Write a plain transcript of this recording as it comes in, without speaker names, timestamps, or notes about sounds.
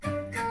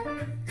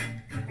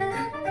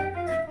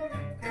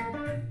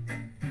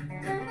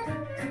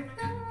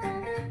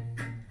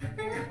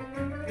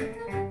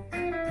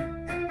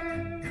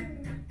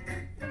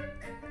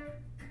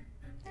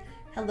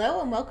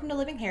Hello and welcome to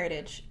Living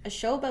Heritage, a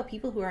show about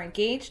people who are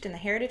engaged in the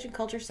heritage and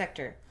culture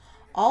sector,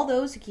 all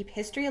those who keep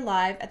history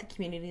alive at the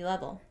community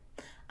level.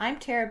 I'm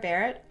Tara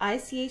Barrett,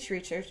 ICH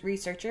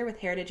researcher with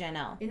Heritage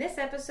NL. In this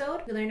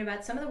episode, we learn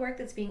about some of the work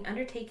that's being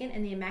undertaken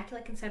in the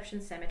Immaculate Conception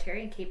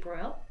Cemetery in Cape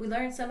Royal. We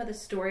learn some of the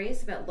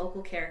stories about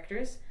local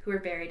characters who are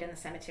buried in the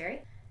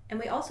cemetery. And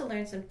we also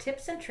learned some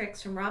tips and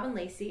tricks from Robin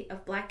Lacey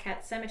of Black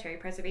Cat Cemetery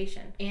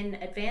Preservation in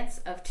advance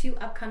of two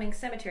upcoming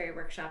cemetery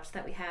workshops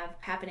that we have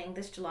happening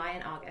this July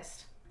and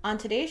August. On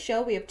today's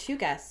show, we have two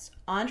guests,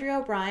 Andrea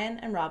O'Brien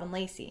and Robin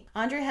Lacey.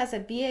 Andrea has a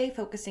BA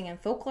focusing in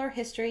folklore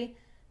history,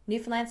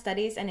 Newfoundland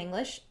Studies and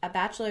English, a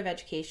Bachelor of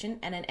Education,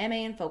 and an MA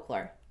in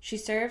folklore. She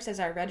serves as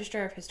our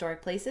Registrar of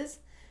Historic Places,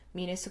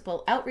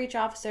 Municipal Outreach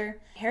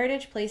Officer,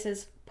 Heritage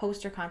Places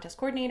Poster Contest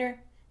Coordinator,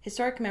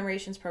 Historic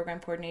Commemorations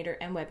Program Coordinator,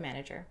 and Web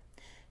Manager.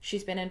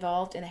 She's been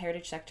involved in the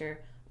heritage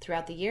sector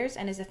throughout the years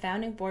and is a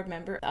founding board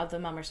member of the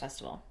Mummers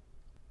Festival.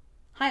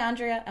 Hi,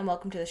 Andrea, and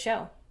welcome to the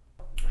show.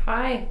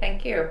 Hi,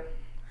 thank you.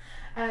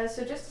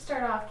 So just to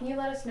start off, can you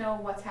let us know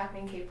what's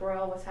happening in Cape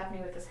Royal, what's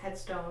happening with this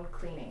headstone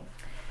cleaning?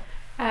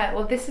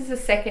 Well, this is the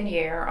second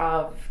year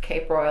of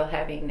Cape Royal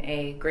having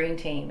a green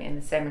team in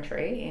the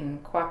cemetery in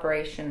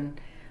cooperation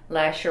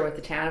last year with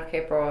the town of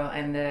Cape Royal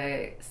and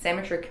the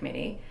cemetery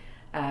committee.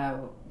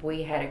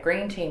 We had a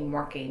green team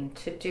working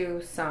to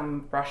do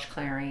some brush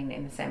clearing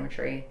in the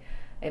cemetery.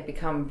 It had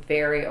become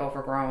very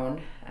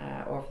overgrown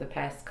over the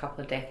past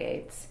couple of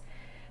decades.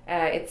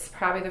 It's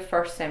probably the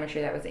first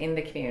cemetery that was in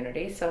the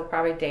community, so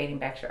probably dating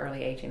back to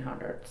early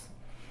 1800s,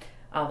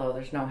 although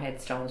there's no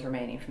headstones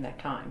remaining from that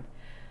time.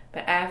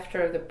 But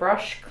after the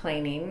brush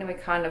cleaning, we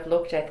kind of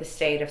looked at the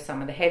state of some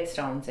of the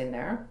headstones in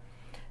there.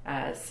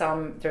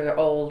 They're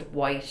old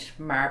white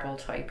marble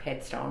type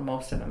headstone,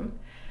 most of them.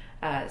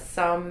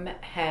 Some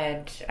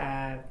had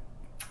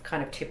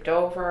kind of tipped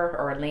over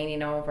or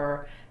leaning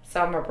over,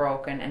 some are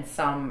broken, and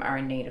some are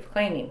in need of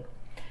cleaning.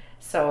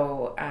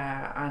 So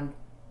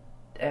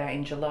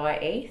in July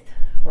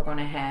 8th, we're going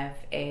to have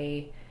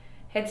a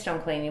headstone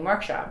cleaning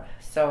workshop.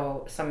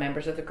 So some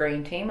members of the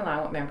green team,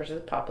 along with members of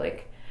the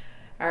public,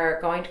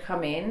 are going to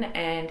come in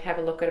and have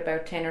a look at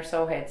about 10 or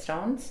so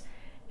headstones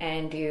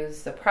and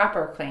use the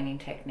proper cleaning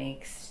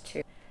techniques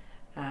to.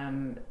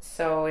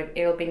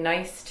 It'll be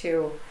nice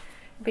to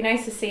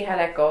see how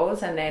that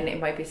goes, and then it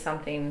might be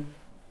something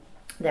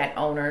that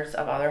owners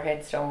of other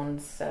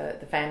headstones,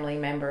 the family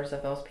members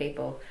of those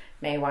people,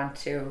 may want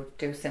to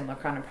do similar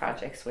kind of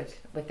projects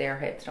with their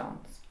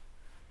headstones.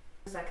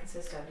 What does that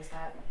consist of? Is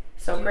that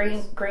so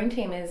green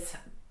team is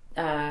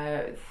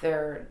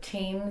they're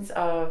teams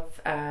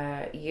of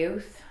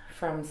youth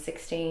from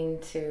 16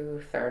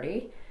 to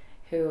 30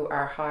 who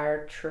are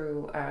hired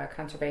through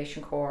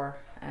Conservation Corps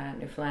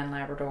Newfoundland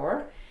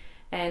Labrador,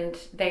 and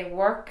they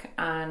work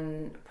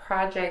on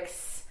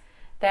projects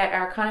that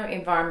are kind of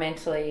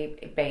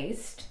environmentally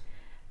based.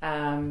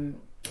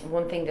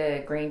 One thing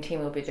the green team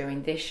will be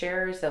doing this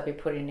year is they'll be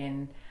putting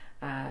in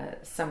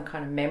some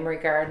kind of memory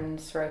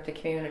gardens throughout the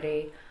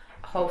community,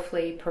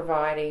 hopefully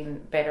providing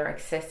better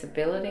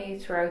accessibility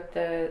throughout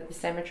the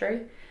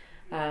cemetery.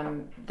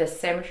 The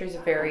cemetery is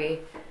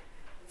a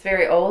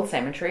very old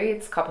cemetery.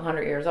 It's a couple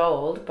hundred years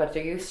old, but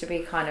there used to be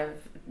kind of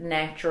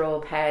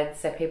natural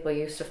paths that people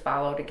used to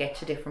follow to get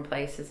to different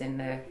places in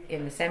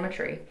the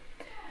cemetery.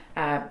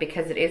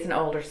 Because it is an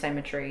older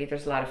cemetery,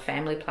 there's a lot of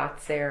family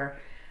plots there,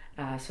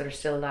 so there's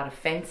still a lot of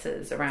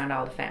fences around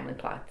all the family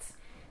plots.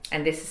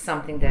 And this is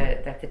something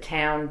that the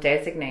town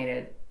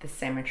designated the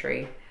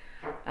cemetery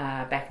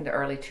back in the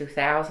early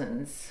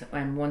 2000s,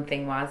 and one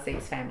thing was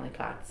these family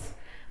plots.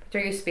 But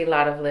there used to be a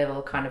lot of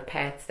little kind of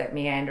paths that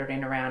meandered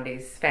in around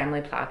these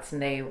family plots,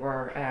 and they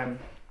were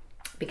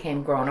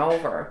became grown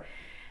over.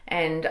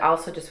 And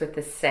also just with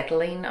the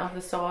settling of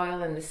the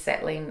soil and the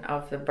settling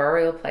of the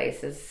burial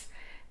places,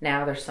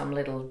 now there's some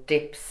little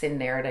dips in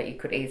there that you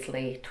could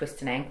easily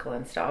twist an ankle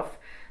and stuff.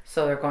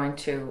 So they're going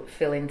to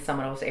fill in some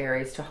of those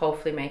areas to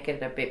hopefully make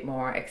it a bit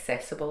more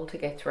accessible to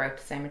get throughout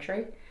the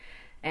cemetery.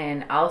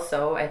 And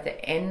also at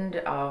the end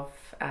of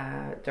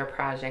their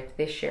project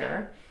this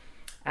year,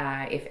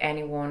 if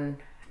anyone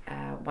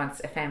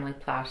wants a family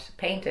plot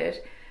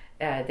painted,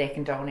 they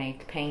can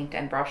donate paint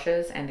and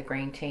brushes, and the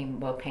green team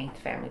will paint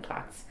the family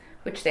plots,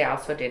 which they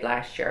also did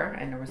last year,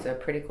 and there was a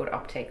pretty good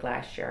uptake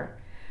last year.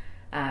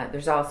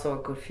 There's also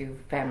a good few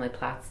family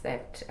plots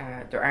that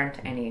there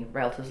aren't any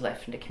relatives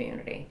left in the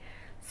community.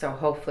 So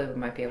hopefully we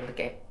might be able to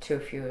get to a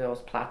few of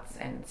those plots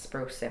and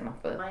spruce them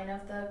up with line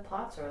of the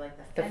plots or like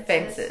the fences? The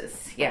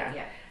fences,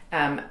 yeah.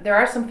 There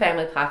are some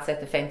family plots that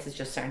the fences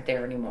just aren't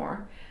there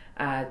anymore.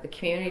 The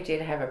community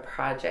did have a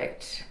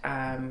project,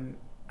 I'm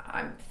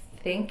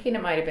thinking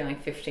it might have been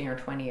like 15 or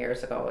 20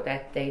 years ago,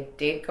 that they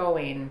did go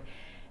in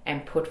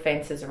and put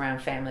fences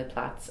around family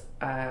plots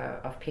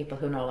of people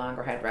who no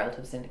longer had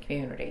relatives in the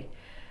community.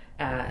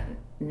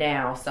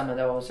 Now some of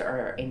those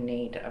are in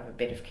need of a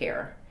bit of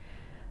care.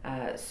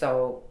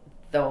 So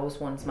those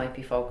ones might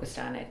be focused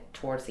on it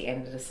towards the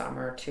end of the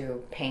summer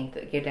to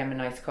paint, give them a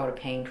nice coat of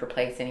paint,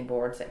 replace any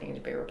boards that need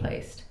to be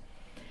replaced.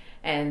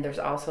 And there's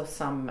also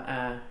some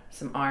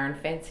iron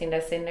fencing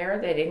that's in there.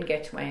 They didn't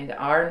get to any of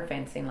the iron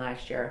fencing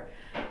last year,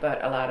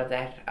 but a lot of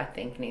that I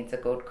think needs a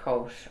good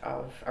coat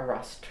of a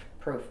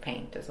rust-proof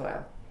paint as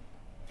well.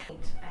 Paint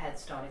a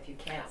headstone if you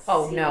can't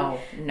Oh see. no,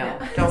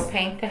 don't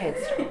paint the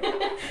headstone.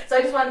 So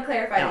I just wanted to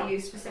clarify No. that you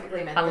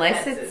specifically meant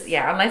Unless the fences.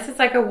 unless it's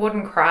like a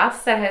wooden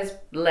cross that has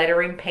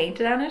lettering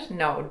painted on it.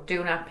 No,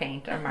 do not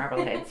paint a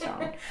marble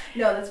headstone.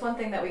 No, that's one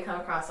thing that we come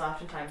across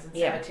oftentimes in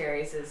Yeah.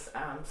 cemeteries is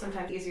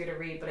sometimes easier to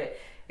read, but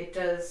it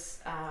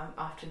does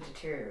often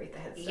deteriorate the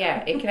headstone.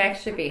 Yeah, it can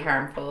actually be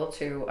harmful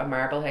to a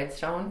marble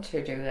headstone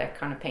to do that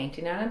kind of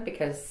painting on it,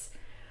 because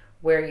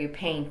where you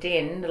paint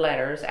in the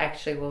letters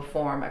actually will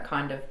form a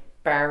kind of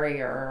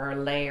barrier or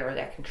layer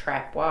that can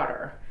trap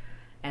water,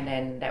 and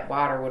then that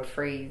water would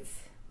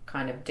freeze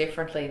kind of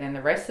differently than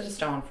the rest of the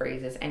stone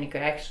freezes, and you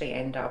could actually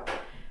end up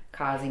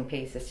causing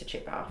pieces to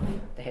chip off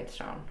the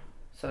headstone.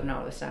 So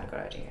no, that's not a good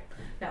idea.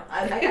 No,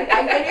 I knew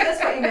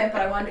that's what you meant,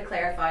 but I wanted to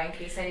clarify in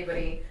case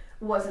anybody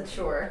wasn't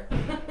sure.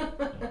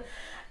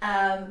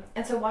 And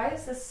so why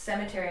is this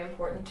cemetery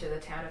important to the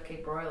town of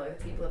Cape Royal or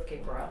the people of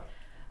Cape Royal?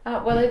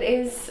 Well, it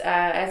is,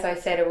 as I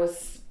said, it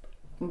was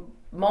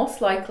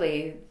most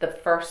likely the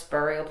first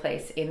burial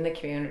place in the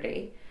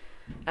community.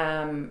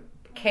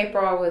 Cape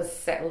Royal was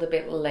settled a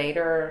bit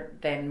later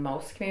than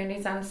most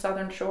communities on the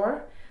Southern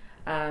Shore.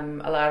 A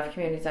lot of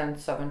communities on the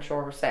Southern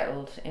Shore were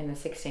settled in the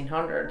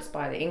 1600s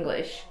by the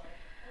English.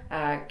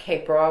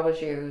 Cape Royal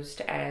was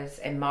used as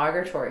a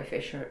migratory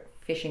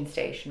fishing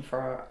station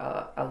for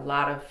a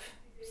lot of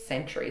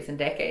centuries and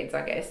decades,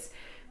 I guess,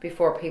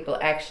 before people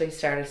actually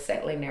started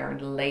settling there in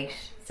the late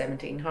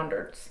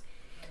 1700s.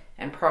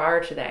 And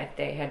prior to that,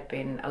 they had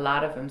been, a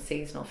lot of them,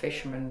 seasonal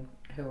fishermen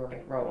who were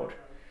rowed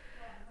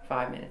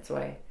 5 minutes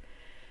away.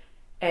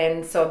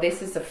 And so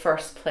this is the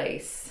first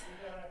place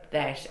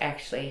that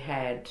actually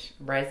had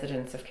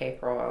residents of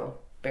Cape Royal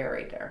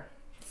buried there.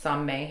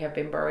 Some may have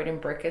been buried in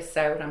Brickus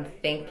South, I'm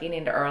thinking,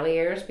 in the early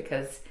years,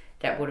 because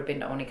that would have been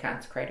the only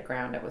consecrated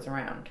ground that was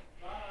around.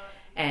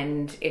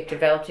 And it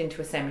developed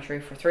into a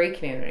cemetery for 3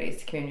 communities,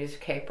 the communities of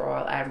Cape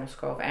Royal, Admiral's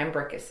Cove and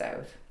Brickus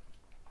South.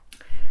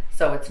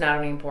 So it's not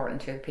only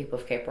important to the people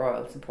of Cape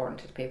Royal, it's important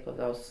to the people of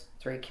those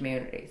 3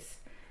 communities.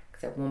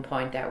 Because at one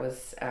point that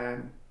was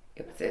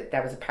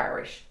a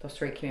parish. Those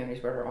 3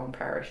 communities were their own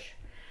parish.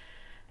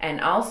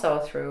 And also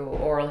through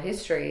oral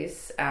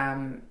histories,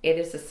 it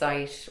is the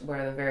site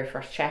where the very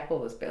first chapel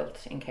was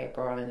built in Cape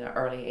Royal in the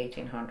early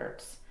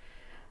 1800s.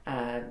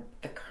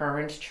 The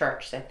current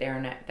church that's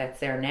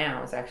there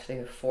now is actually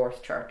the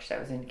 4th church that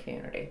was in the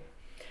community.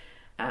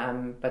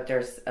 But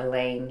there's a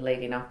lane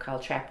leading up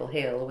called Chapel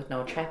Hill with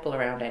no chapel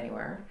around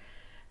anywhere.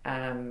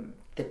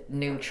 The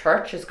new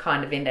church is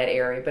kind of in that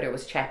area, but it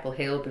was Chapel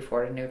Hill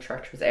before the new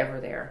church was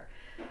ever there.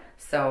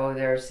 So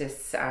there's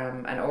this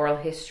an oral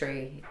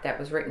history that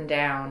was written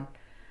down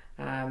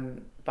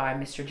by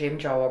Mr. Jim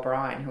Joe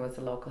O'Brien, who was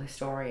a local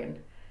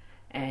historian,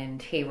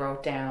 and he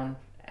wrote down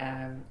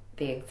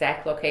the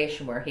exact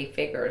location where he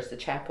figures the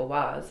chapel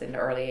was in the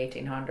early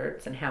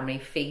 1800s and how many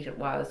feet it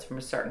was from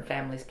a certain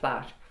family's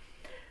plot.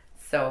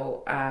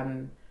 So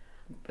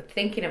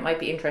thinking it might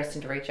be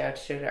interesting to reach out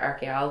to the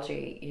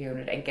archaeology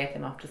unit and get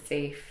them up to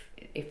see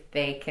if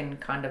they can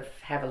kind of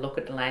have a look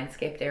at the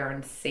landscape there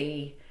and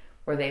see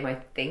where they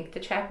might think the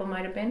chapel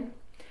might have been.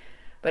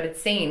 But it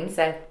seems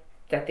that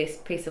this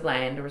piece of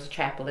land, there was a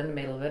chapel in the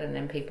middle of it, and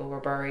then people were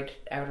buried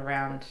out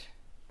around,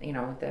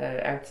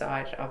 the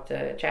outside of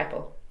the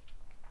chapel.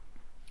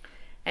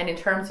 And in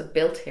terms of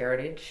built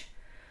heritage,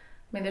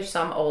 I mean, there's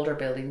some older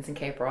buildings in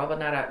Cape Royal, but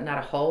not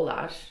a whole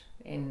lot.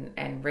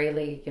 And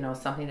really,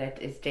 something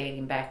that is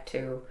dating back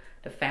to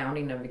the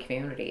founding of the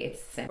community.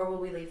 Or will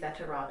we leave that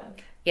to Robin?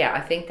 Yeah,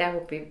 I think that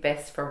would be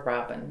best for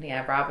Robin.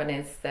 Yeah, Robin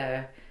is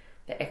the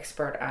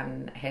expert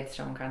on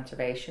headstone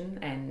conservation,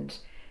 and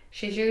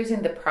she's going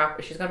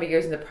to be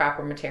using the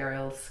proper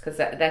materials, because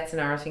that's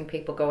another thing.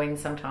 People go in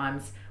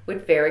sometimes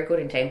with very good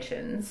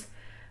intentions,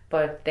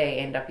 but they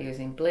end up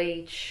using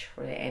bleach,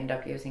 or they end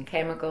up using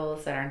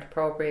chemicals that aren't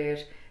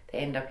appropriate. They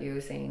end up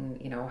using,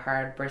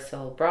 hard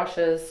bristle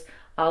brushes.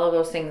 All of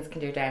those things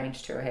can do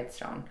damage to a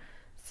headstone.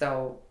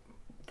 So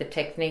the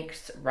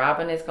techniques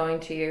Robin is going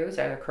to use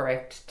are the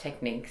correct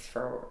techniques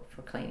for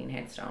cleaning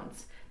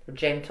headstones. They're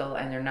gentle,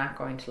 and they're not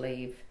going to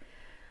leave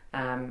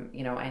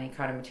any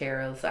kind of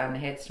materials on the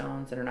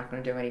headstones, and they're not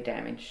going to do any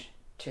damage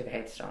to the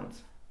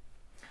headstones.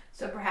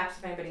 So perhaps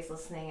if anybody's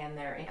listening and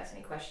has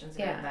any questions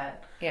about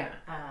that. Yeah.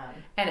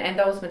 And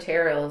those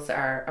materials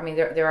are,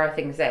 there are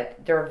things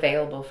that they're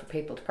available for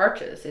people to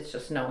purchase. It's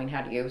just knowing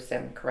how to use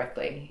them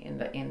correctly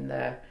in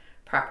the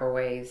proper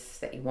ways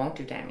that you won't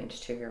do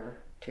damage to your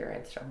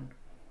headstone.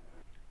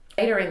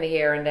 Later in the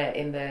year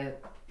in the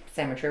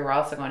cemetery, we're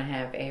also going to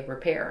have a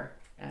repair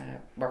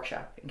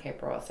workshop in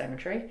Cape Royal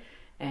Cemetery,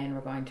 and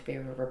we're going to be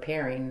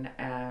repairing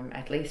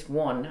at least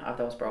one of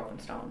those broken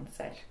stones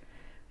that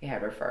we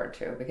had referred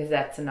to, because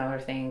that's another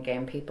thing.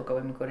 Again, people go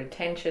in with good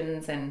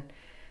intentions and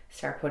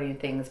start putting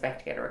things back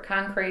together with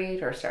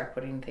concrete, or start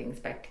putting things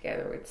back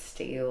together with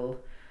steel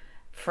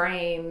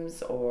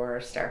frames,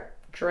 or start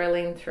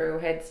drilling through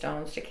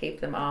headstones to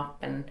keep them up.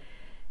 And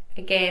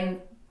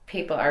again,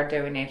 people are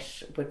doing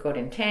it with good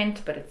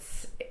intent, but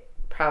it's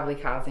probably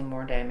causing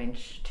more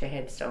damage to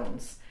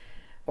headstones,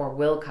 or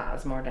will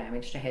cause more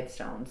damage to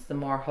headstones. The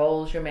more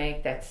holes you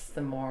make, that's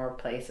the more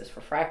places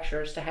for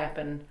fractures to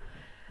happen.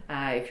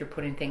 If you're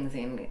putting things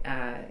in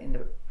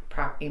the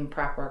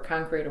improper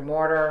concrete or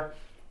mortar,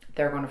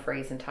 they're going to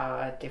freeze and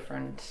thaw at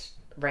different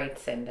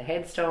rates in the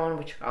headstone,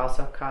 which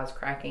also cause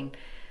cracking.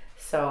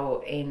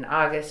 So in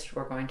August,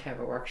 we're going to have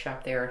a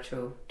workshop there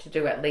to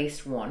do at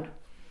least one,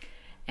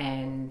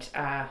 and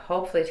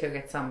hopefully to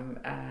get some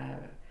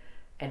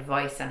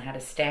advice on how to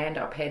stand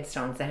up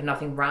headstones that have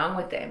nothing wrong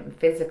with them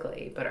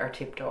physically but are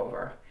tipped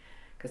over,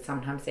 because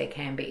sometimes they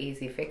can be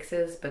easy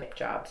fixes but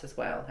jobs as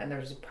well, and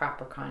there's a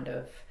proper kind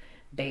of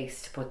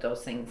base to put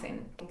those things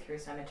in. Through a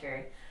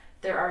cemetery,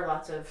 there are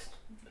lots of,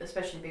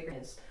 especially bigger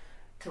ones,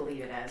 to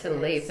leave it as to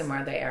leave them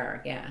where they are,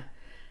 yeah.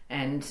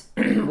 And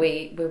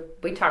we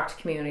talk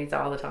to communities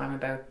all the time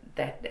about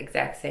that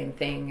exact same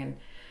thing, and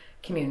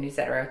communities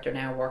that are out there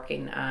now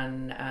working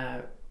on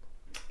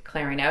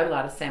clearing out a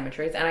lot of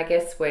cemeteries. And I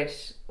guess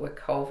with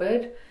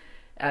COVID,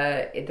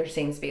 there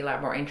seems to be a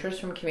lot more interest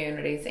from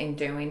communities in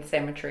doing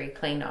cemetery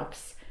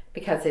cleanups,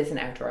 because it's an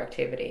outdoor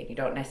activity. You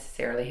don't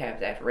necessarily have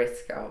that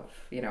risk of,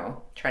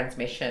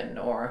 transmission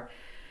or,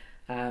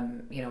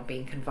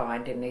 being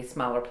confined in these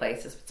smaller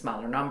places with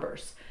smaller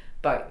numbers.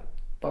 But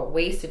what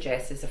we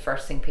suggest is the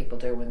first thing people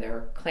do when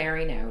they're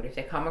clearing out, if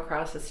they come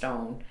across a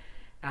stone,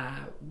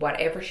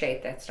 whatever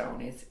shape that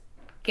stone is,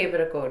 give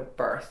it a good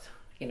berth.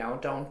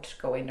 Don't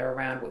go in there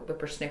around with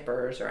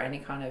whippersnippers or any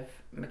kind of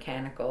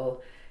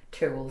mechanical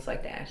tools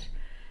like that.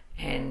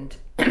 And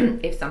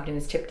if something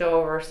is tipped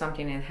over,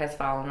 something has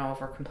fallen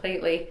over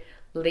completely,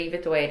 leave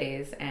it the way it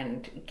is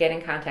and get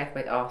in contact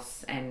with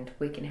us, and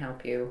we can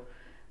help you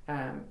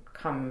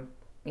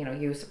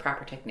use the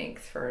proper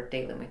techniques for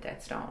dealing with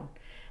that stone.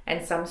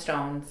 And some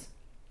stones,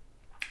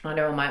 I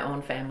know in my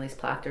own family's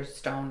plot, there's a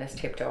stone that's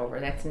tipped over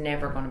that's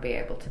never going to be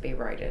able to be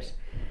righted,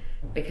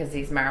 because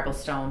these marble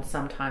stones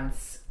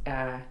sometimes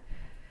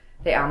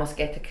they almost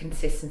get the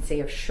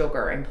consistency of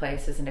sugar in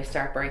places and they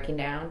start breaking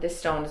down. This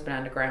stone has been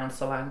on the ground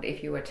so long that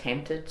if you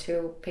attempted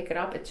to pick it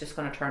up, it's just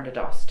going to turn to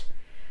dust.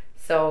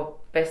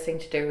 So best thing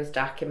to do is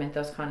document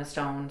those kind of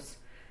stones.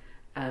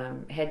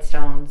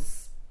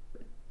 Headstones,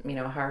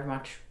 however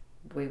much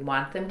we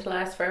want them to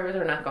last forever,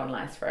 they're not going to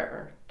last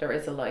forever. There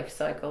is a life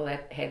cycle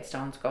that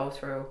headstones go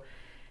through,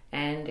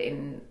 and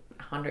in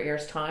 100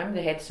 years time,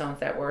 the headstones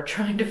that we're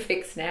trying to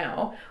fix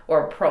now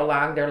or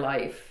prolong their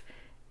life,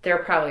 they're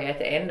probably at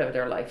the end of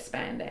their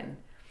lifespan then.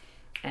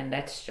 And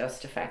that's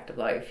just a fact of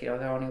life. The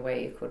only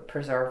way you could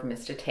preserve them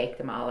is to take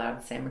them all out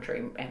of the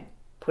cemetery and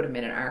put them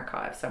in an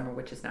archive somewhere,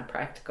 which is not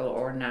practical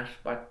or not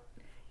what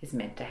is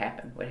meant to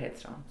happen with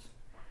headstones.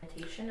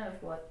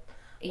 Of what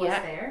was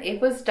there? It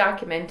was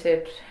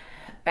documented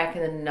back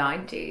in the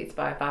 90s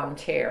by a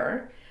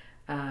volunteer.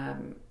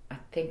 I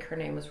think her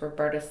name was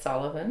Roberta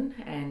Sullivan,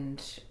 and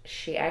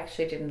she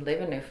actually didn't live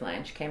in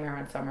Newfoundland. She came here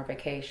on summer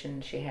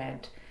vacation. She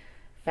had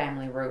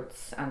family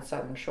roots on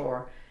Southern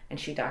Shore, and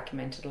she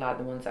documented a lot of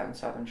the ones on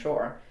Southern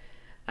Shore.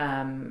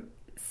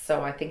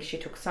 So I think she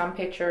took some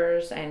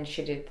pictures and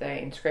she did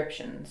the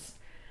inscriptions.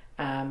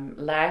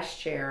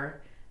 Last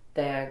year,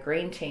 the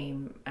green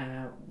team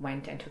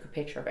went and took a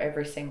picture of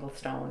every single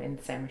stone in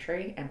the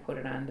cemetery and put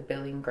it on the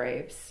Billing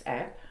Graves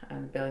app,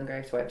 on the Billing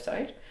Graves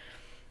website.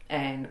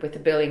 And with the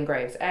Billing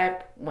Graves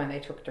app, when they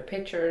took their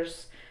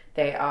pictures,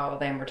 they all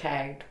then were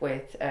tagged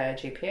with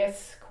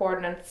GPS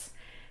coordinates,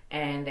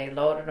 and they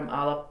loaded them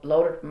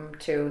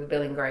to the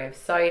Billing Graves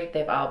site.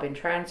 They've all been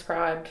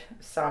transcribed.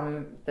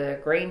 The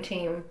green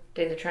team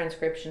did the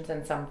transcriptions,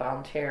 and some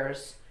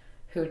volunteers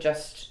who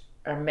just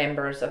are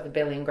members of the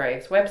Billing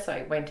Graves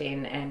website went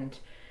in and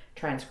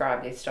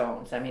transcribed these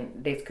stones. I mean,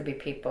 these could be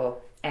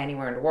people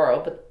anywhere in the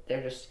world, but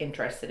they're just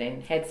interested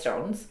in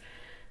headstones.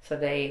 So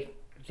they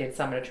did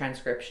some of the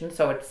transcription.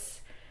 So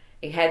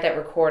it had that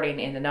recording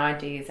in the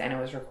 90s, and it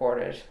was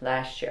recorded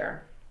last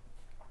year.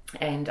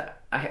 And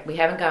we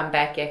haven't gone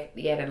back yet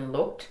and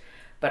looked,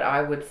 but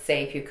I would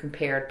say if you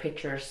compared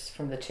pictures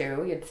from the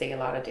two, you'd see a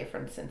lot of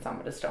difference in some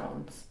of the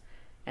stones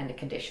and the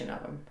condition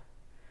of them.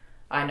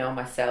 I know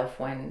myself,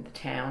 when the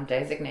town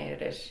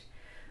designated it,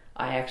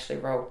 I actually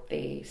wrote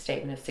the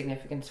statement of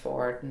significance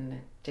for it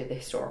and did the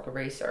historical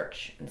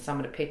research. And some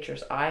of the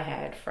pictures I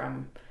had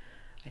from,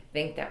 I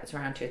think that was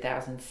around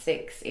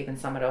 2006, even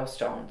some of those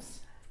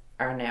stones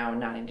are now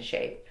not in the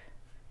shape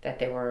that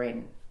they were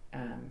in.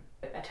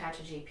 Attach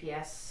a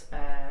GPS,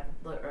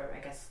 or I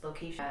guess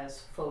location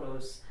as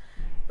photos,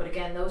 but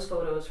again, those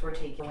photos were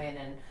taken in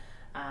and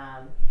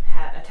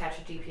attach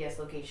a GPS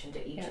location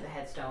to each of the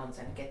headstones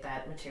and get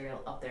that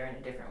material up there in a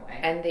different way.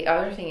 And the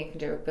other thing you can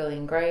do with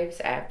Billing Graves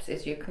apps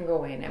is you can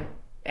go in and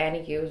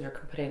any user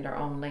can put in their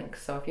own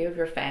links. So if you have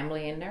your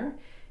family in there,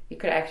 you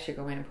could actually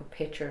go in and put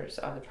pictures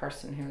of the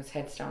person whose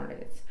headstone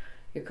it is.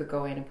 You could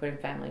go in and put in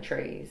family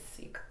trees.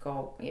 You could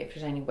go, if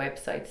there's any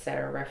websites that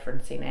are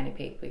referencing any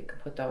people, you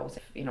could put those.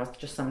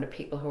 Just some of the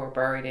people who are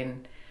buried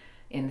in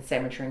in the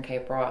cemetery in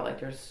Cape Royal. Like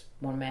there's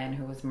one man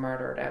who was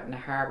murdered out in the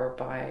harbour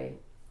by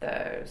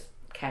the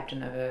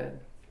captain of a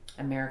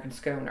American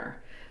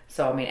schooner.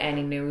 So I mean,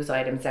 any news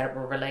items that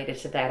were related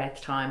to that at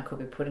the time could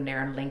be put in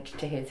there and linked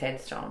to his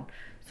headstone.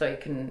 So you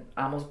can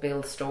almost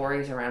build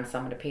stories around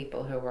some of the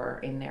people who were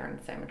in there in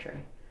the cemetery.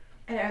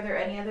 And are there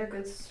any other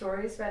good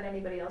stories about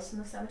anybody else in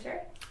the cemetery?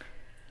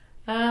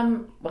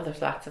 Well,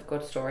 there's lots of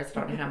good stories.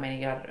 I don't know how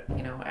many I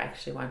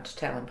actually want to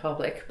tell in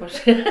public,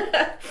 but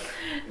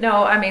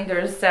no, I mean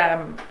there's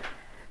a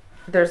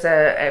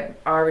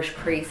Irish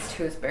priest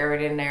who's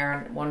buried in there,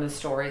 and one of the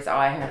stories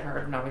I had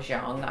heard when I was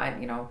young,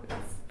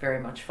 it's very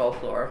much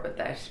folklore, but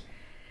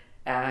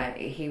that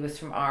he was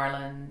from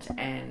Ireland,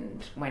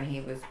 and when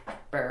he was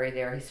buried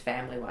there, his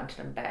family wanted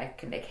him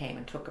back, and they came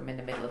and took him in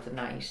the middle of the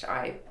night.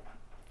 I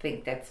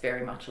think that's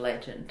very much a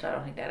legend. I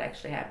don't think that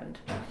actually happened.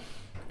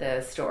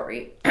 The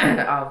story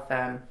of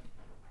the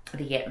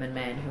Yetman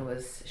man who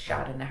was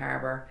shot in the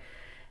harbour.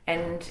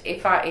 And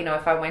if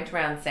I went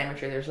around the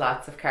cemetery, there's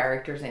lots of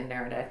characters in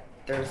there that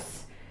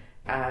there's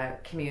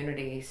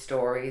community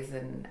stories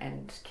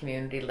and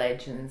community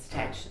legends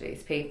attached to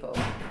these people.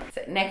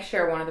 So next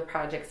year, one of the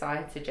projects I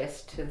had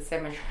suggested to the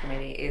cemetery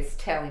committee is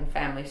telling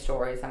family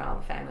stories and all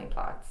the family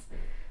plots.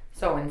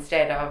 So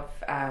instead of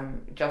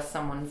just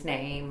someone's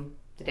name,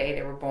 the day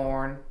they were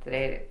born, the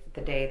day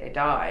they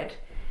died,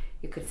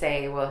 you could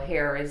say, well,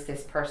 here is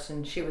this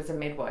person. She was a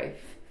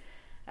midwife.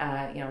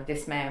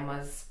 This man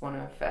was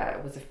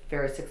was a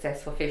very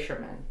successful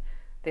fisherman.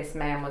 This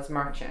man was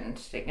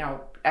merchant.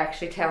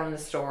 Actually telling the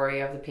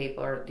story of the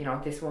people, or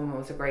this woman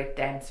was a great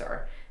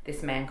dancer.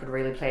 This man could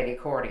really play the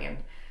accordion.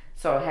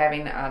 So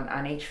having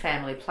on each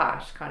family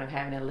plot, kind of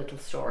having a little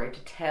story to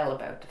tell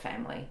about the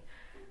family,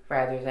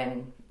 rather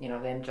than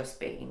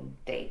just being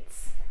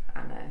dates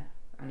on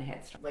a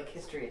headstone, like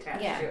history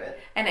attached to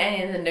it. And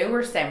in the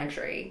newer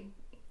cemetery,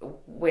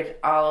 with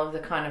all of the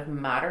kind of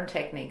modern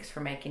techniques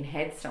for making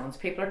headstones,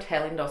 people are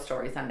telling those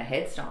stories on the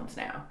headstones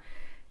now.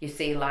 You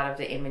see a lot of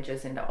the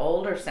images in the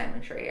older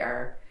cemetery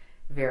are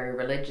very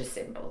religious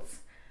symbols.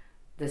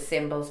 The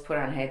symbols put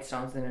on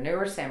headstones in the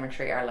newer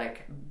cemetery are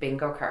like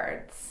bingo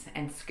cards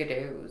and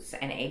skidoos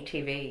and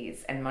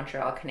ATVs and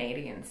Montreal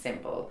Canadiens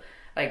symbol.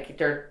 Like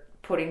they're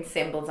putting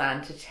symbols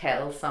on to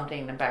tell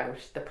something about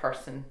the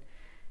person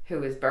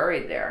who is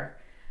buried there.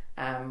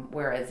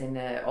 Whereas in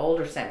the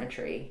older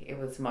cemetery, it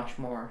was much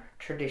more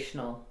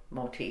traditional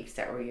motifs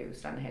that were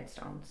used on the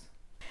headstones.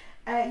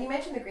 You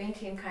mentioned the green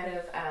team kind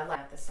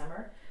of this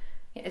summer.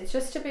 It's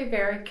just to be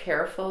very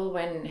careful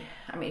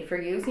if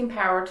you're using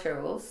power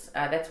tools,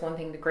 that's one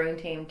thing. The green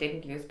team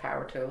didn't use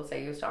power tools.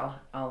 They used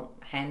all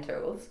hand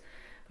tools.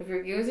 But if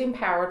you're using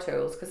power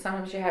tools, because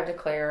sometimes you have to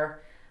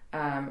clear,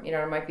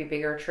 there might be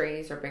bigger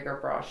trees or bigger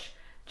brush,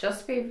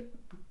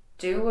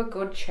 do a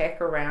good check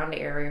around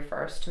the area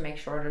first to make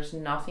sure there's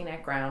nothing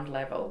at ground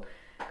level.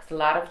 Because a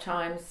lot of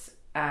times,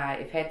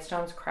 if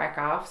headstones crack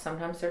off,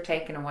 sometimes they're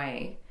taken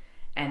away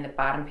and the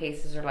bottom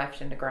pieces are left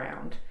in the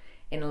ground.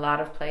 In a lot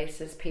of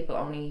places, people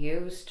only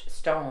used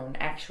stone,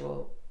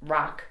 actual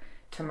rock,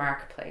 to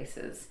mark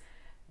places.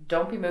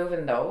 Don't be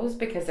moving those,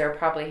 because they're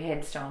probably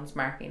headstones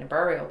marking a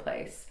burial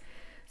place.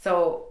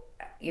 So,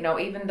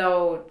 even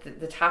though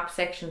the top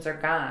sections are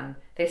gone,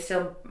 they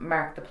still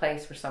mark the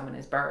place where someone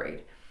is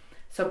buried.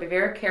 So be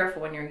very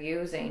careful when you're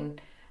using,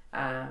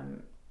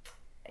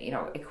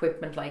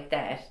 equipment like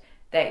that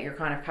you're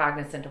kind of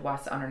cognizant of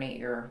what's underneath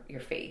your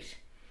feet.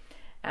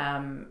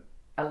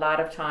 A lot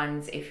of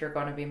times, if you're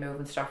going to be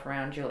moving stuff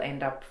around, you'll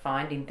end up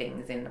finding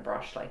things in the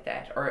brush like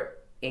that. Or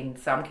in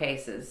some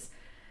cases,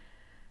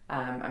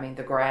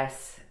 the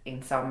grass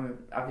in some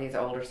of these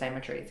older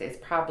cemeteries is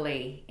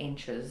probably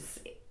inches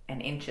and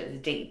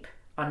inches deep.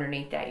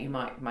 Underneath that, you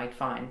might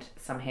find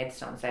some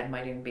headstones that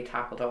might even be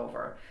toppled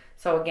over.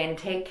 So again,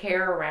 take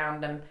care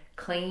around them,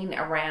 clean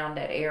around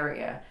that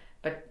area,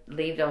 but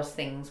leave those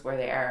things where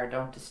they are.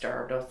 Don't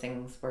disturb those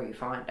things where you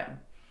find them.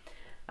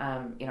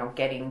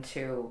 Getting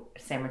to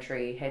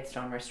cemetery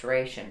headstone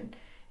restoration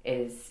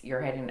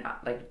you're heading,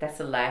 that's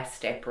the last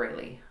step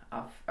really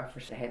of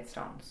the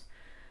headstones.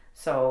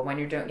 So when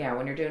you're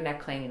doing that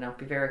cleaning up,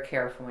 be very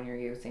careful when you're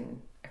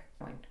using a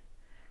coin,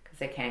 because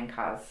they can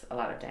cause a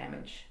lot of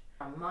damage.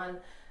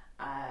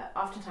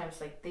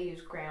 Oftentimes they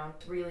use ground,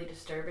 really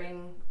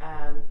disturbing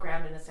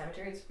ground in a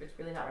cemetery. It's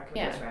really not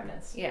recommended for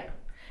remnants. Yeah.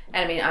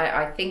 And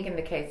I think in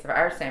the case of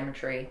our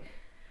cemetery,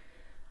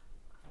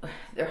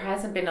 there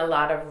hasn't been a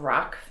lot of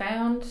rock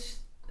found.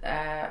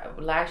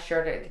 Last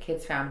year the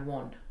kids found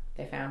one.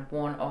 They found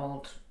one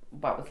old,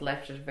 what was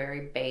left at the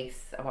very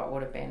base of what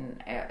would have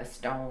been a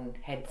stone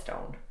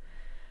headstone.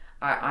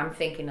 I'm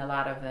thinking a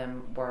lot of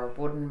them were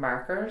wooden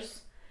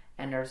markers,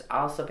 and there's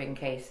also been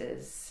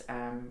cases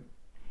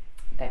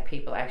that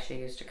people actually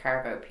used to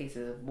carve out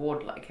pieces of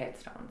wood like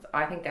headstones.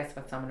 I think that's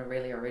what some of the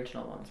really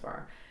original ones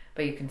were.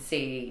 But you can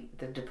see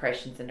the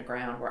depressions in the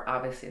ground where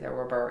obviously there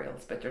were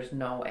burials, but there's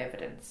no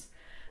evidence.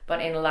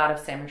 But in a lot of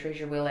cemeteries,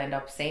 you will end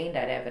up seeing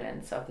that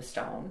evidence of the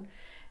stone.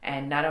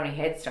 And not only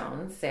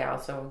headstones, they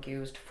also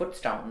used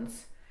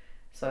footstones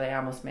So they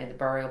almost made the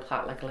burial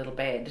plot like a little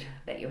bed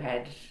that you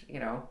had,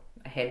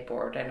 a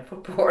headboard and a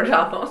footboard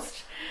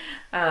almost.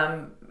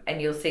 And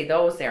you'll see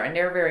those there, and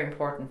they're very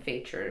important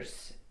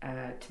features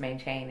to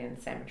maintain in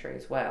the cemetery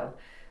as well.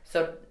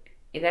 So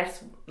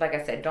that's, like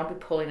I said, don't be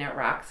pulling out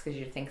rocks because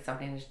you think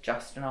something is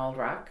just an old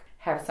rock.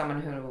 Have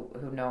someone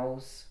who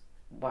knows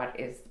what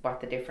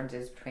the difference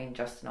is between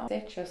just and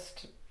old.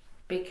 Just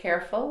be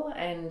careful,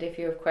 and if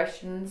you have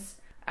questions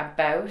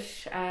about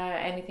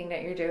anything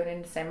that you're doing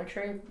in the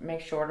cemetery,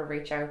 make sure to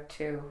reach out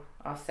to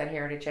us at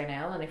Heritage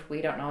NL, and if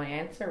we don't know the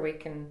answer, we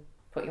can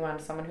put you on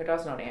to someone who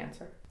does know the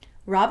answer.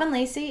 Robin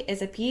Lacey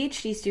is a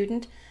PhD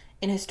student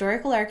in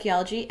historical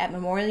archaeology at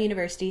Memorial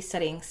University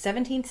studying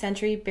 17th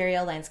century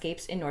burial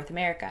landscapes in North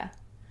America.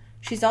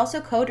 She's also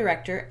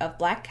co-director of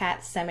Black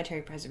Cat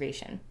Cemetery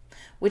Preservation,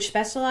 which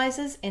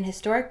specializes in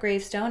historic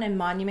gravestone and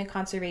monument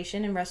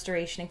conservation and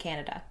restoration in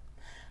Canada.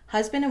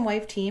 Husband and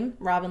wife team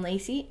Robin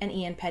Lacey and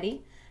Ian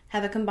Petty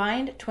have a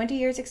combined 20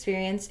 years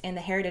experience in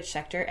the heritage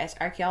sector as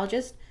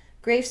archaeologists,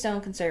 gravestone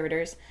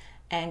conservators,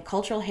 and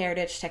cultural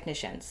heritage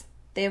technicians.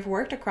 They have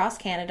worked across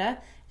Canada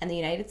and the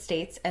United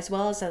States, as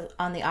well as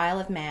on the Isle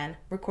of Man,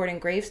 recording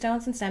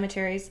gravestones in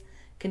cemeteries,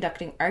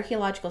 conducting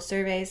archaeological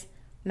surveys,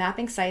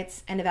 mapping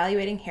sites, and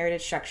evaluating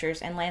heritage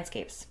structures and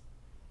landscapes.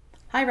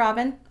 Hi,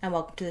 Robin, and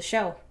welcome to the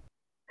show.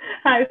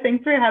 Hi,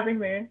 thanks for having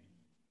me.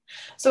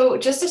 So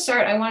just to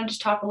start, I wanted to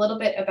talk a little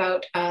bit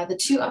about the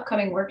 2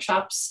 upcoming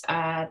workshops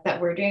that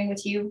we're doing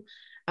with you.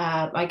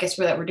 I guess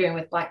that we're doing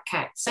with Black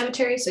Cat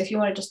Cemetery. So if you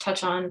want to just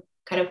touch on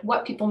kind of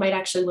what people might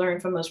actually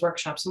learn from those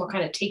workshops and what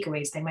kind of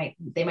takeaways they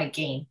might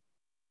gain.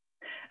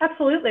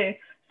 Absolutely.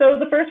 So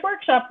the first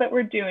workshop that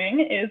we're doing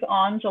is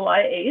on July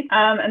 8th,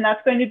 and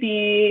that's going to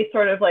be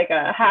sort of like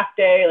a half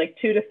day, like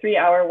 2 to 3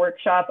 hour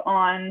workshop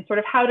on sort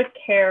of how to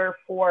care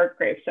for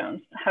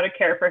gravestones, how to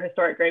care for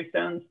historic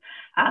gravestones,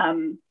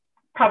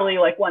 probably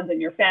like ones in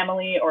your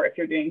family, or if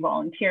you're doing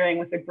volunteering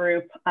with a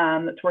group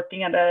that's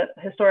working at a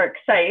historic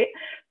site.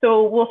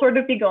 So we'll sort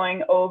of be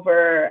going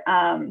over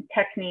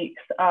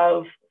techniques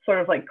of sort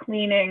of like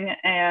cleaning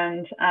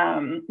and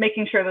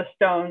making sure the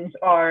stones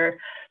are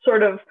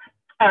sort of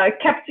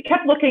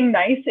kept looking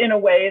nice in a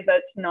way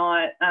that's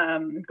not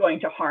going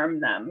to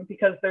harm them,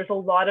 because there's a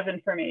lot of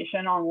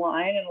information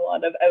online and a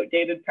lot of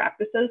outdated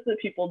practices that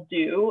people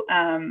do,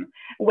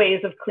 ways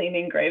of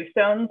cleaning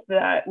gravestones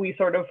that we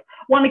sort of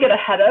want to get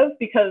ahead of,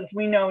 because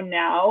we know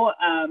now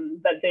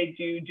that they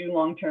do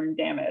long-term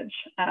damage.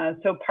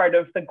 So part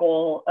of the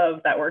goal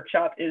of that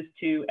workshop is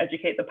to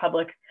educate the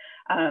public,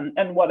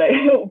 and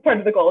part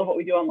of the goal of what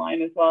we do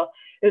online as well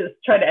is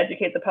try to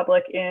educate the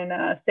public in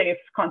safe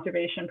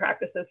conservation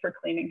practices for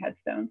cleaning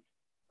headstones.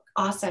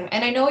 Awesome.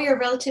 And I know you're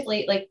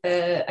relatively,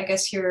 I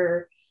guess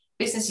your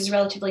business is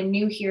relatively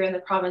new here in the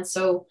province.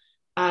 So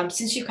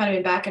since you've kind of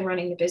been back and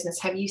running the business,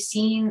 have you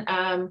seen,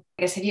 have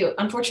you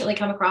unfortunately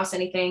come across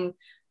anything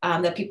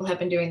that people have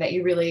been doing that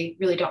you really,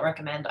 really don't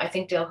recommend? I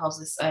think Dale calls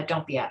this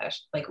don't be at it,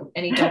 like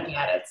any don't be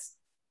at it's.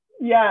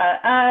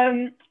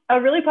 Yeah,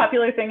 a really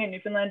popular thing in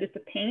Newfoundland is to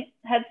paint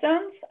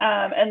headstones.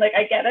 And like,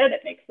 I get it,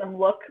 it makes them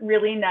look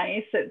really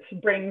nice. It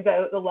brings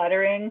out the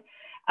lettering.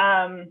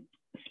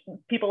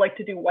 People like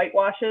to do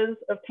whitewashes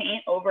of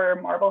paint over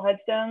marble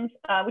headstones,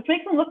 which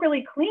makes them look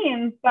really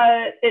clean,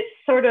 but it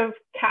sort of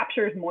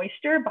captures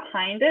moisture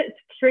behind it. It's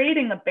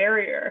creating a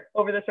barrier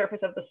over the surface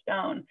of the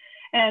stone.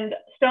 And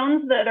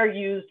stones that are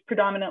used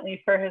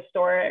predominantly for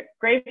historic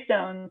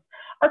gravestones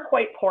are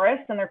quite porous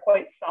and they're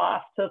quite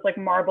soft. So it's like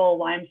marble,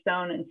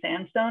 limestone, and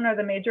sandstone are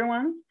the major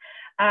ones.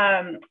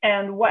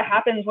 And what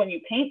happens when you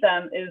paint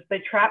them is they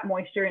trap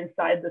moisture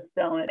inside the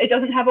stone. It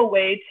doesn't have a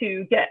way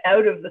to get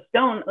out of the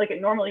stone like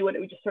it normally would. It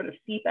would just sort of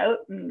seep out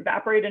and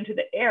evaporate into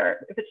the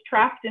air. If it's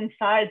trapped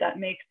inside, that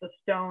makes the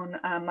stone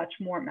much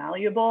more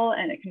malleable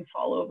and it can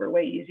fall over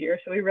way easier.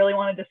 So we really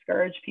want to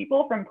discourage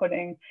people from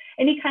putting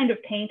any kind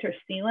of paint or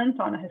sealant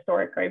on a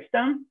historic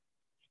gravestone.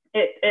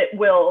 It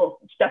will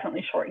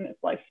definitely shorten its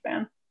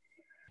lifespan.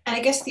 And I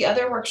guess the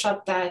other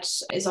workshop that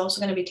is also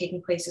going to be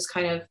taking place is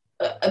kind of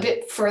a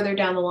bit further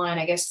down the line.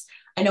 I guess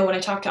I know when I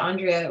talked to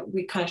Andrea,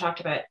 we kind of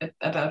talked about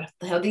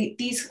how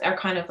these are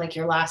kind of like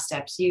your last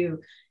steps. You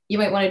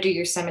might want to do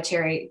your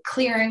cemetery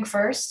clearing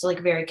first, like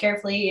very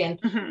carefully, and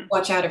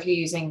watch out if you're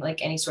using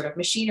like any sort of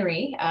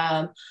machinery.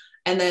 And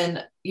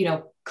then,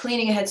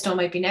 cleaning a headstone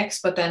might be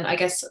next, but then I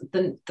guess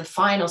the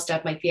final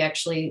step might be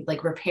actually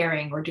like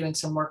repairing or doing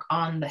some work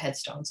on the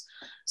headstones.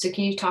 So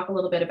can you talk a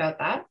little bit about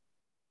that?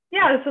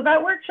 Yeah, so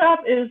that workshop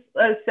is,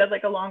 as said,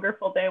 like a longer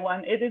full day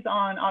one. It is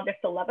on August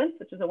 11th,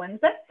 which is a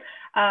Wednesday,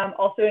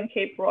 also in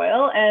Cape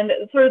Royal. And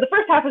sort of the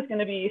first half is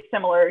going to be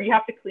similar. You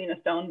have to clean a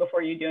stone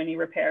before you do any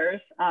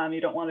repairs. You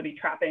don't want to be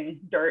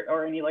trapping dirt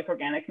or any like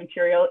organic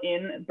material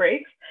in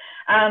breaks.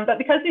 But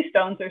because these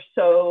stones are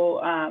so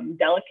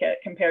delicate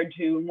compared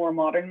to more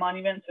modern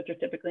monuments, which are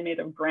typically made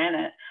of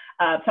granite,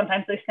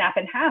 sometimes they snap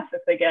in half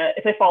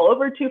if they fall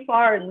over too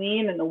far and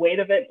lean and the weight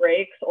of it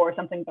breaks, or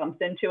something bumps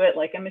into it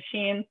like a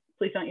machine.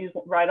 Please don't use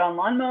ride-on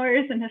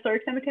lawnmowers in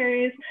historic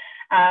cemeteries.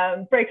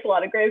 Breaks a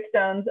lot of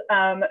gravestones.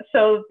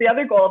 So the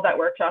other goal of that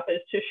workshop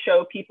is to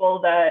show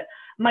people that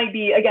might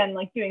be, again,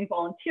 like doing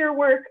volunteer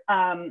work.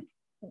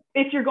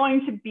 If you're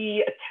going to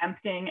be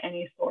attempting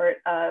any sort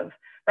of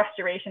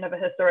restoration of a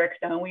historic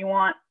stone, we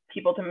want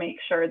people to make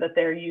sure that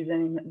they're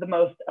using the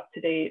most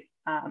up-to-date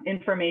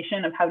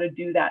information of how to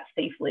do that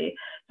safely.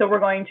 So we're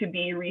going to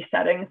be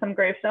resetting some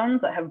gravestones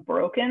that have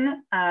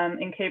broken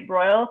in Cape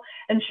Royal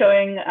and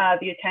showing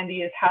the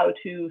attendees how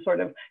to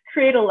sort of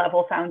create a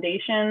level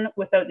foundation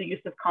without the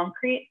use of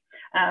concrete,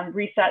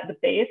 reset the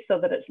base so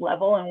that it's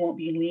level and won't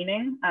be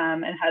leaning,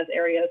 and has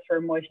areas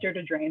for moisture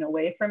to drain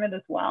away from it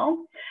as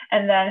well.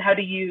 And then how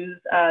to use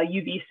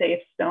UV-safe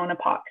stone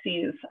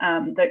epoxies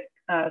that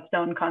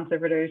stone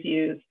conservators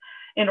use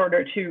in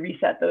order to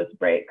reset those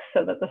breaks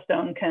so that the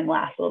stone can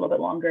last a little bit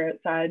longer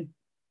outside.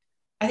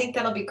 I think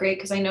that'll be great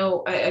because I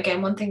know,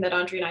 again, one thing that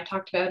Andrea and I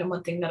talked about and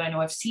one thing that I know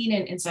I've seen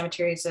in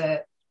cemeteries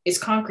is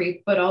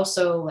concrete, but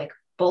also like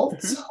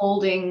bolts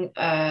holding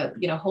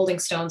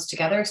stones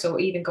together. So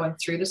even going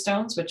through the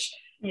stones, which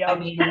I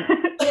mean,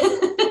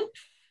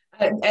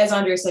 as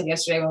Andrea said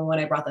yesterday when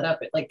I brought that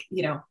up,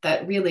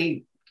 that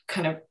really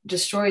kind of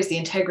destroys the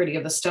integrity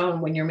of the stone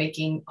when you're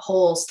making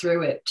holes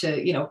through it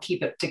to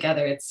keep it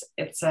together. It's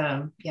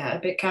a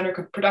bit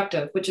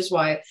counterproductive, which is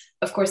why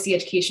of course the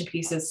education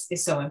piece is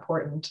so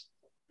important.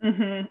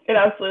 It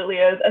absolutely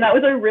is, and that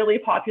was a really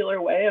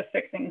popular way of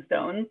fixing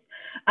stones.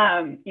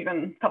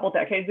 Even a couple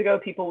decades ago,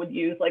 people would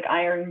use like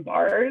iron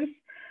bars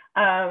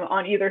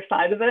on either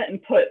side of it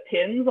and put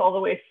pins all the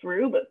way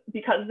through, but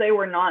because they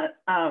were not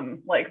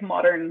like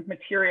modern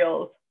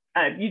materials,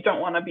 you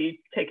don't want to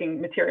be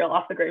taking material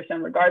off the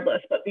gravestone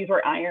regardless, but these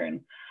were iron.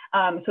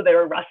 So they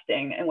were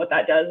rusting. And what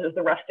that does is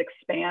the rust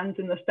expands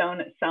in the stone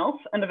itself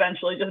and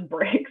eventually just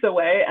breaks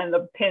away and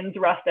the pins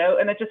rust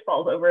out and it just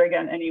falls over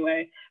again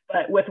anyway,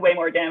 but with way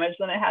more damage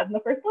than it had in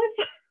the first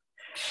place.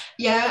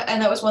 Yeah.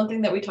 And that was one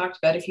thing that we talked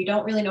about. If you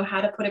don't really know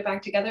how to put it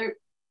back together,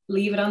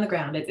 leave it on the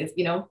ground. It's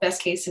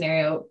best case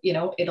scenario,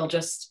 it'll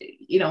just,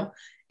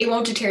 it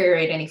won't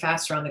deteriorate any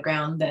faster on the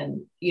ground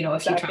than,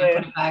 if you try and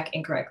put it back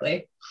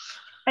incorrectly.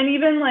 And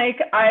even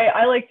like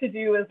I like to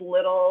do as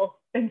little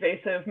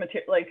invasive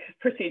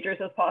procedures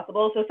as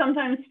possible. So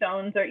sometimes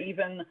stones are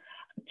even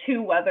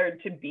too weathered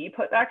to be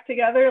put back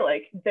together.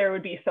 Like there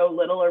would be so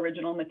little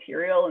original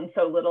material and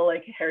so little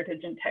like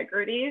heritage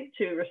integrity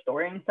to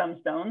restoring some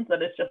stones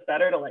that it's just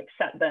better to like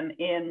set them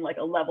in like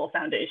a level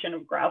foundation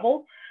of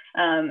gravel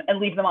and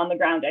leave them on the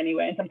ground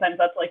anyway. And sometimes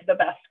that's like the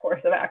best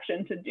course of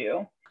action to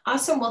do.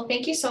 Awesome. Well,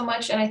 thank you so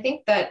much. And I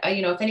think that,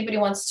 if anybody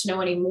wants to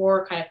know any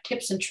more kind of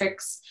tips and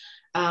tricks,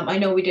 I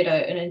know we did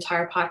an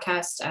entire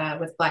podcast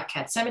with Black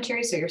Cat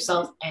Cemetery, so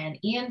yourself and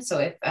Ian. So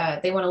if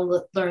they want to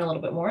learn a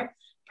little bit more,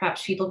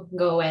 perhaps people can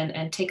go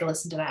and take a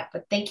listen to that.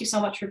 But thank you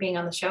so much for being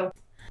on the show.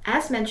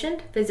 As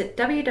mentioned, visit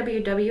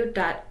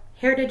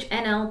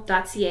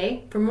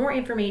www.heritagenl.ca for more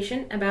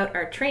information about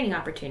our training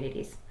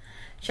opportunities.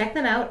 Check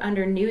them out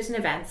under news and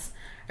events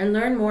and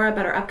learn more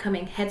about our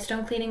upcoming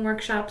headstone cleaning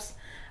workshops,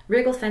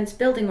 wriggle fence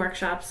building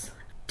workshops,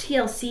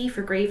 TLC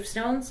for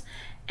gravestones,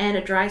 and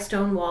a dry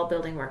stone wall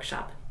building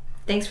workshop.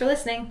 Thanks for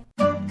listening.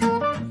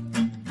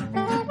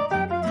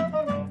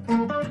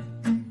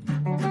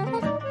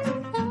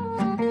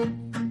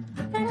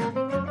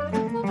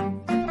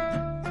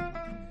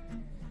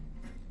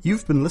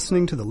 You've been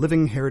listening to the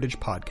Living Heritage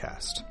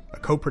Podcast, a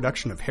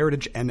co-production of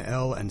Heritage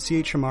NL and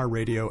CHMR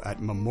Radio at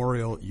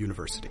Memorial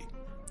University.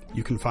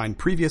 You can find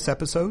previous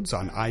episodes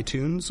on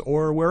iTunes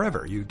or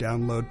wherever you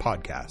download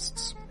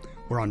podcasts.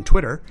 We're on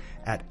Twitter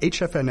at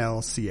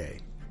HFNLCA.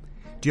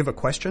 Do you have a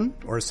question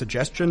or a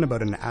suggestion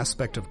about an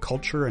aspect of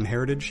culture and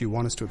heritage you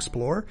want us to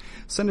explore?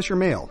 Send us your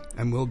mail,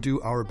 and we'll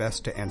do our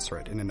best to answer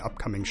it in an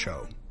upcoming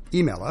show.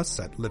 Email us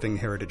at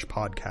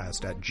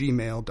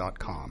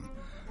livingheritagepodcast@gmail.com.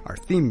 Our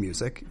theme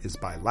music is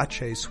by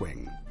Lache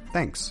Swing.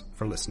 Thanks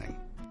for listening.